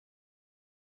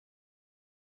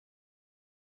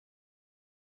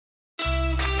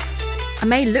I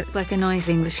may look like a nice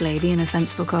English lady in a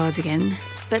sensible cardigan,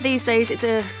 but these days it's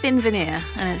a thin veneer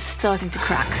and it's starting to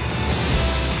crack.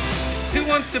 Who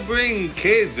wants to bring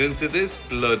kids into this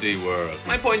bloody world?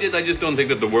 My point is, I just don't think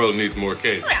that the world needs more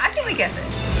kids. I think we get it.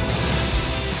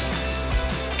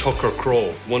 Tucker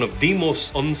Crowe, one of the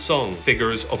most unsung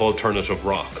figures of alternative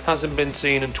rock. Hasn't been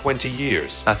seen in 20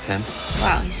 years. That's him.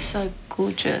 Wow, he's so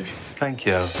gorgeous. Thank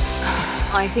you.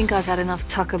 I think I've had enough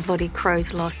Tucker bloody Crowe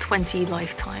to last 20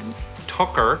 lifetimes.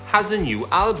 Tucker has a new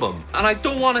album, and I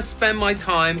don't want to spend my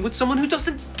time with someone who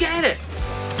doesn't get it.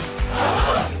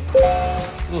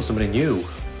 Oh, somebody new.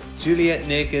 Juliet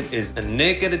Naked is a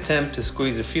naked attempt to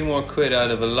squeeze a few more quid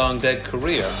out of a long-dead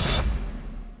career.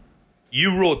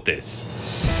 You wrote this.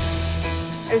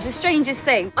 It was the strangest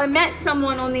thing. I met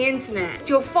someone on the internet.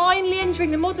 You're finally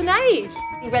entering the modern age.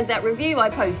 You read that review I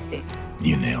posted.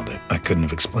 You nailed it. I couldn't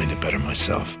have explained it better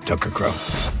myself. Tucker Crowe.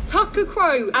 Tucker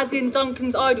Crowe, as in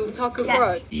Duncan's idol, Tucker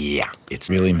Crowe. Yeah, it's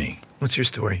really me. What's your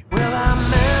story?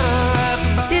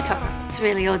 Dear Tucker, it's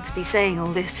really odd to be saying all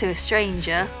this to a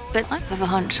stranger, but I have a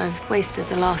hunch I've wasted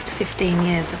the last 15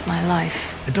 years of my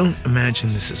life. I don't imagine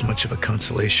this is much of a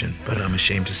consolation, but I'm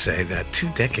ashamed to say that 2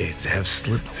 decades have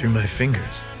slipped through my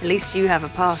fingers. At least you have a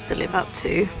past to live up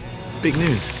to. Big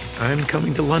news. I'm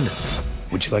coming to London.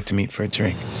 Would you like to meet for a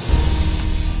drink?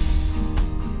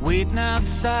 Waiting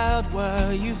outside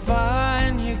where you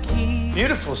find your key.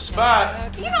 Beautiful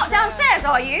spot. You're not downstairs,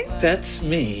 are you? That's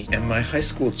me and my high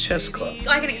school chess club.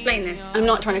 I can explain this. I'm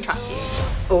not trying to trap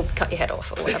you. Or cut your head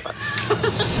off, or whatever.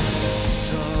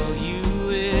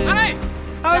 Hey!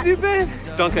 How have you been?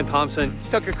 Duncan Thompson.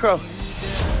 Tucker Crowe.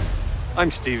 I'm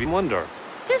Stevie Wonder.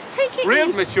 Just take it Real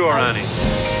easy. mature, Annie.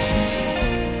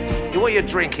 What are you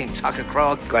drinking, Tucker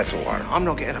Crowe? Glass of water. I'm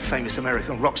not getting a famous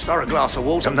American rock star a glass of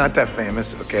water. I'm not that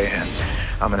famous, okay, and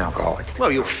I'm an alcoholic. Well,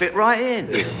 you'll fit right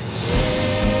in.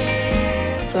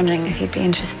 I was wondering if you'd be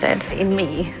interested in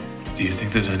me. Do you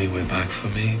think there's any way back for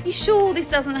me? You sure this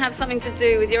doesn't have something to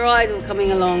do with your idol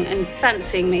coming along and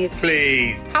fancying me?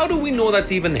 Please. How do we know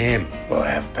that's even him? Well, I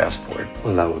have a passport.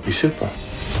 Well, that would be super.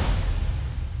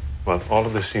 Well, all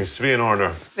of this seems to be in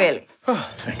order. Really? Oh,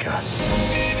 thank God.